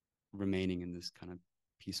remaining in this kind of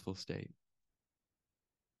peaceful state?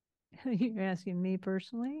 You're asking me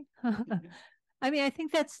personally? I mean, I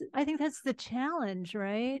think that's the challenge,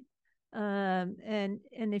 right? And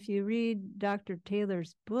if you read Dr.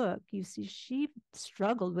 Taylor's book, you see she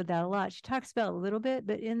struggled with that a lot. She talks about a little bit,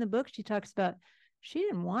 but in the book she talks about she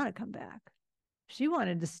didn't want to come back. She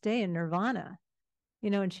wanted to stay in nirvana, you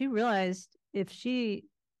know, and she realized if she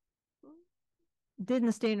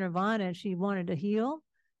didn't stay in nirvana and she wanted to heal,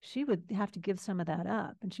 she would have to give some of that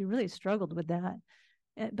up. And she really struggled with that.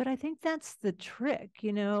 But I think that's the trick,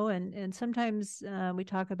 you know, and sometimes we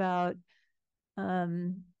talk about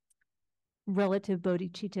relative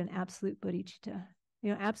bodhicitta and absolute bodhicitta.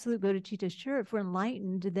 You know, absolute bodhicitta, sure, if we're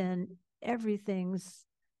enlightened, then everything's,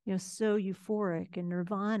 you know, so euphoric and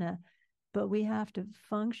nirvana, but we have to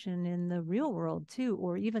function in the real world too,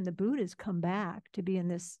 or even the Buddhas come back to be in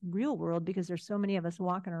this real world because there's so many of us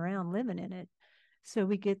walking around living in it. So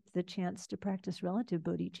we get the chance to practice relative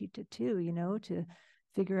bodhicitta too, you know, to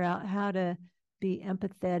figure out how to be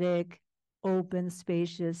empathetic, open,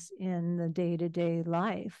 spacious in the day-to-day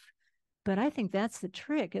life. But I think that's the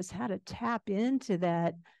trick, is how to tap into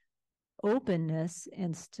that openness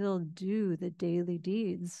and still do the daily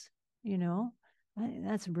deeds, you know.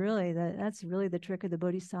 That's really the trick of the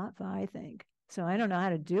bodhisattva, I think. So I don't know how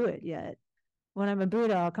to do it yet. When I'm a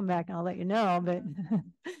Buddha, I'll come back and I'll let you know, but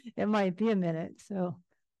it might be a minute. So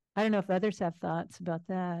I don't know if others have thoughts about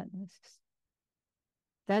that.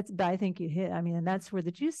 But I think you hit, I mean, and that's where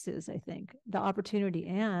the juice is, I think, the opportunity.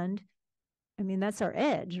 And I mean, that's our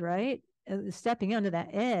edge, right? Stepping onto that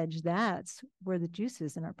edge, that's where the juice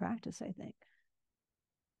is in our practice, I think.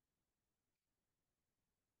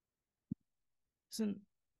 Isn't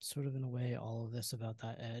sort of in a way all of this about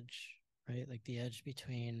that edge, right? Like the edge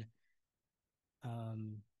between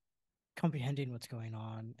comprehending what's going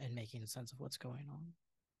on and making sense of what's going on,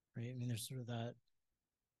 right? I mean, there's sort of that.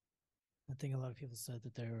 I think a lot of people said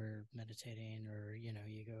that they were meditating, or, you know,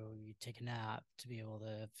 you take a nap to be able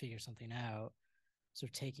to figure something out. So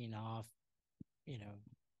taking off, you know,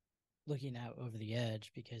 looking out over the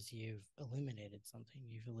edge because you've eliminated something.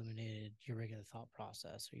 You've eliminated your regular thought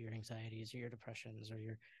process, or your anxieties, or your depressions, or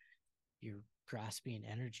your grasping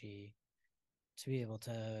energy, to be able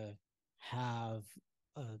to have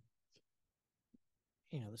a,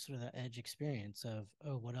 sort of that edge experience of,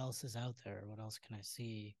 oh, what else is out there? What else can I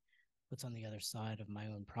see? What's on the other side of my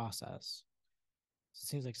own process? So it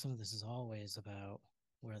seems like some of this is always about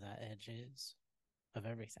where that edge is of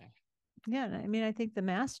everything. Yeah, I mean, I think the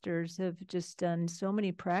masters have just done so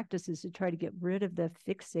many practices to try to get rid of the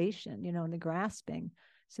fixation, and the grasping,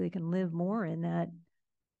 so they can live more in that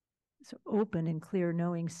sort of open and clear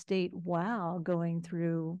knowing state while going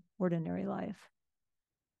through ordinary life.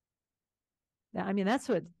 I mean, that's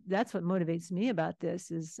what motivates me about this,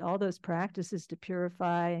 is all those practices to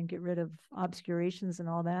purify and get rid of obscurations and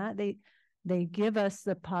all that. They give us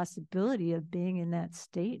the possibility of being in that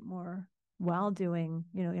state more while doing,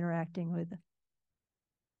 interacting with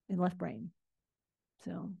in left brain.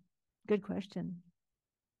 So good question.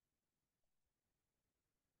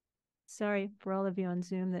 Sorry for all of you on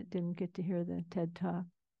Zoom that didn't get to hear the TED Talk.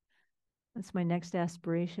 That's my next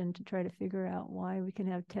aspiration, to try to figure out why we can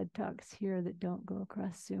have TED Talks here that don't go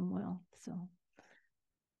across Zoom well. So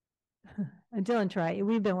and Dylan tried.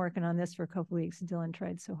 We've been working on this for a couple of weeks. Dylan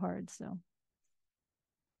tried so hard. So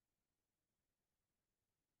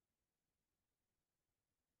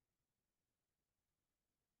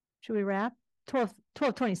should we wrap?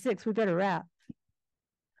 12:26. We better wrap.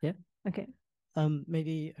 Yeah. Okay.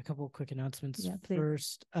 Maybe a couple quick announcements. Yeah, please.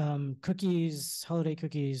 First, cookies, holiday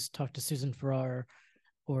cookies, talk to Susan Farrar,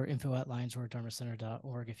 or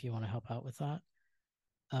info@lionsroardharmacenter.org if you want to help out with that.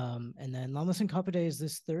 And then Lamas and Kappa Day is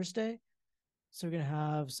this Thursday. So we're going to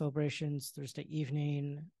have celebrations Thursday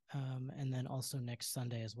evening, and then also next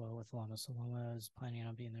Sunday as well with Lama. So Lama is planning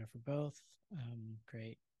on being there for both.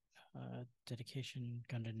 Great dedication,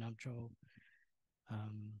 Gunda Namcho.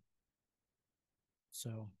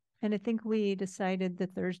 And I think we decided the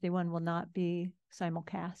Thursday one will not be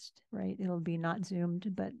simulcast, right? It'll be not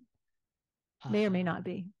Zoomed, but may or may not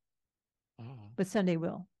be. But Sunday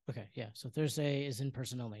will. Okay, yeah. So Thursday is in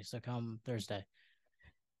person only. So come Thursday.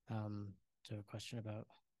 To a question about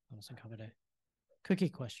Lamas and Kappa Day. Cookie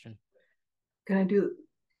question. Can I do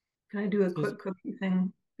a quick cookie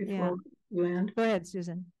thing before you end? Go ahead,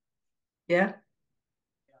 Susan. Yeah.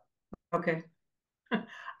 Okay.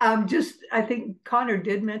 I think Connor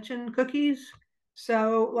did mention cookies.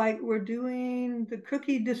 So we're doing the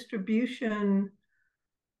cookie distribution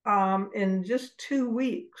in just 2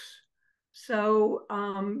 weeks. So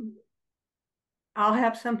I'll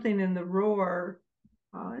have something in the Roar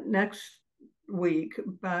next week,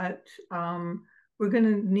 but we're going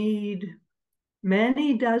to need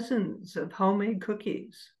many dozens of homemade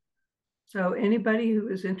cookies. So anybody who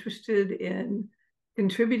is interested in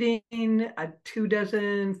contributing 2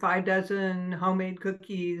 dozen, 5 dozen homemade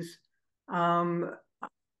cookies,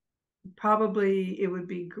 probably it would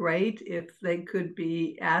be great if they could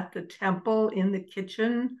be at the temple in the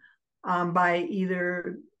kitchen by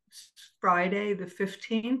either Friday the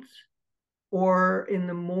 15th or in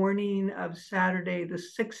the morning of Saturday the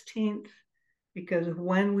 16th, because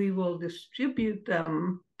when we will distribute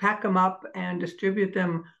them, pack them up and distribute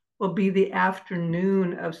them, will be the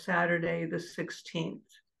afternoon of Saturday the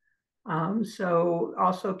 16th. So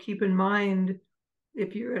also keep in mind,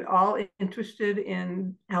 if you're at all interested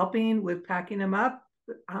in helping with packing them up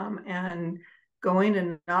and going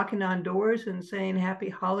and knocking on doors and saying happy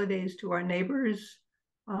holidays to our neighbors,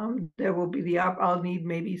 there will be I'll need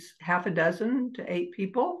maybe half a dozen to 8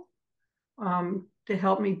 people to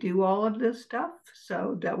help me do all of this stuff.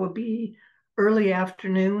 So that will be early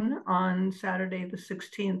afternoon on Saturday the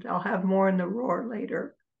 16th. I'll have more in the Roar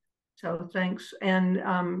later. So thanks. And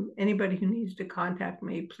anybody who needs to contact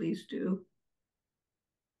me, please do.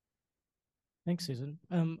 Thanks, Susan.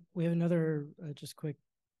 We have another just quick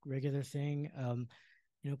regular thing.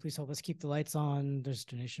 Please help us keep the lights on. There's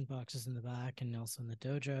donation boxes in the back and also in the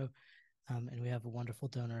dojo. And we have a wonderful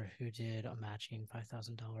donor who did a matching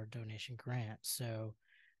 $5,000 donation grant. So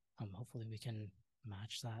hopefully we can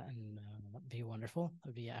match that and be wonderful. It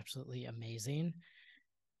would be absolutely amazing.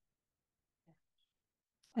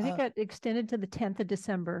 I think that extended to the 10th of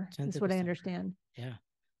December, is what I understand. Yeah.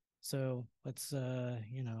 So let's,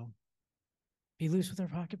 be loose with our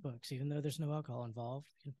pocketbooks, even though there's no alcohol involved.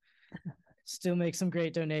 We can still make some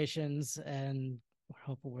great donations and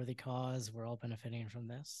help a worthy cause. We're all benefiting from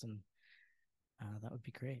this, and that would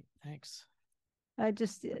be great. Thanks.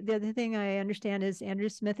 The other thing I understand is Andrew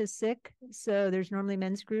Smith is sick, so there's normally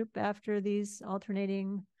men's group after these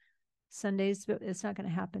alternating Sundays, but it's not going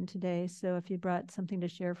to happen today. So if you brought something to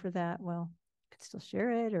share for that, well, could still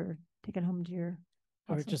share it or take it home to your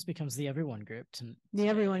Or house. it just becomes the everyone group. The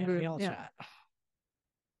everyone group, We all yeah. chat.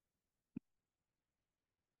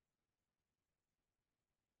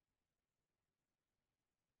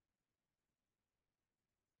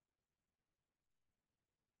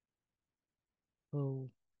 Oh,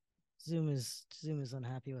 Zoom is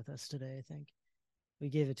unhappy with us today, I think. We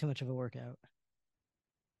gave it too much of a workout.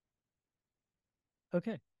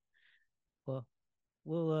 Okay. Well,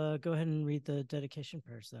 we'll go ahead and read the dedication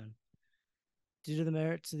prayers then. Due to the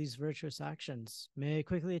merits of these virtuous actions, may I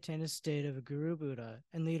quickly attain a state of a Guru Buddha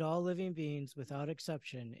and lead all living beings without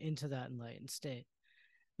exception into that enlightened state.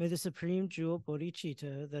 May the supreme jewel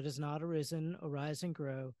bodhicitta that has not arisen arise and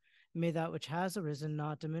grow. May that which has arisen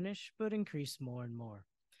not diminish, but increase more and more.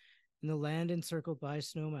 In the land encircled by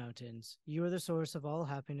snow mountains, you are the source of all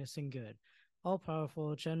happiness and good.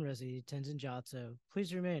 All-powerful Chenrezig Tenzin Gyatso,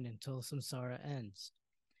 please remain until samsara ends.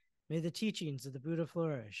 May the teachings of the Buddha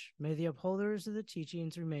flourish. May the upholders of the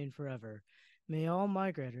teachings remain forever. May all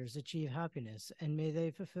migrators achieve happiness, and may they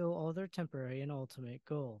fulfill all their temporary and ultimate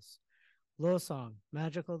goals. Losang,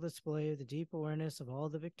 magical display of the deep awareness of all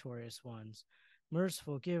the victorious ones.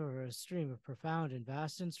 Merciful giver of a stream of profound and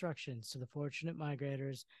vast instructions to the fortunate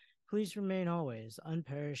migrators, please remain always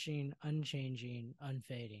unperishing, unchanging,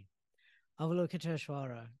 unfading.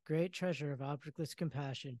 Avalokiteshvara, great treasure of objectless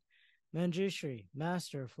compassion. Manjushri,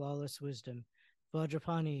 master of flawless wisdom.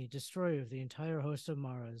 Vajrapani, destroyer of the entire host of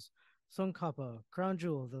Maras. Tsongkhapa, crown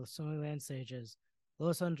jewel of the Songland sages.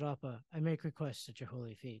 Losandrapa, I make requests at your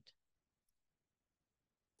holy feet.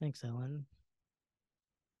 Thanks, Ellen.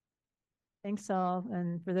 Thanks all.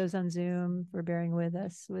 And for those on Zoom for bearing with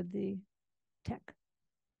us with the tech.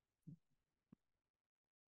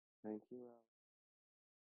 Thank you.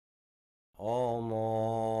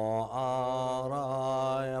 Omo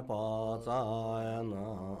araya pazayana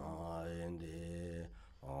indi.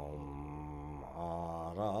 Om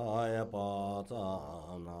araya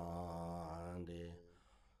pazana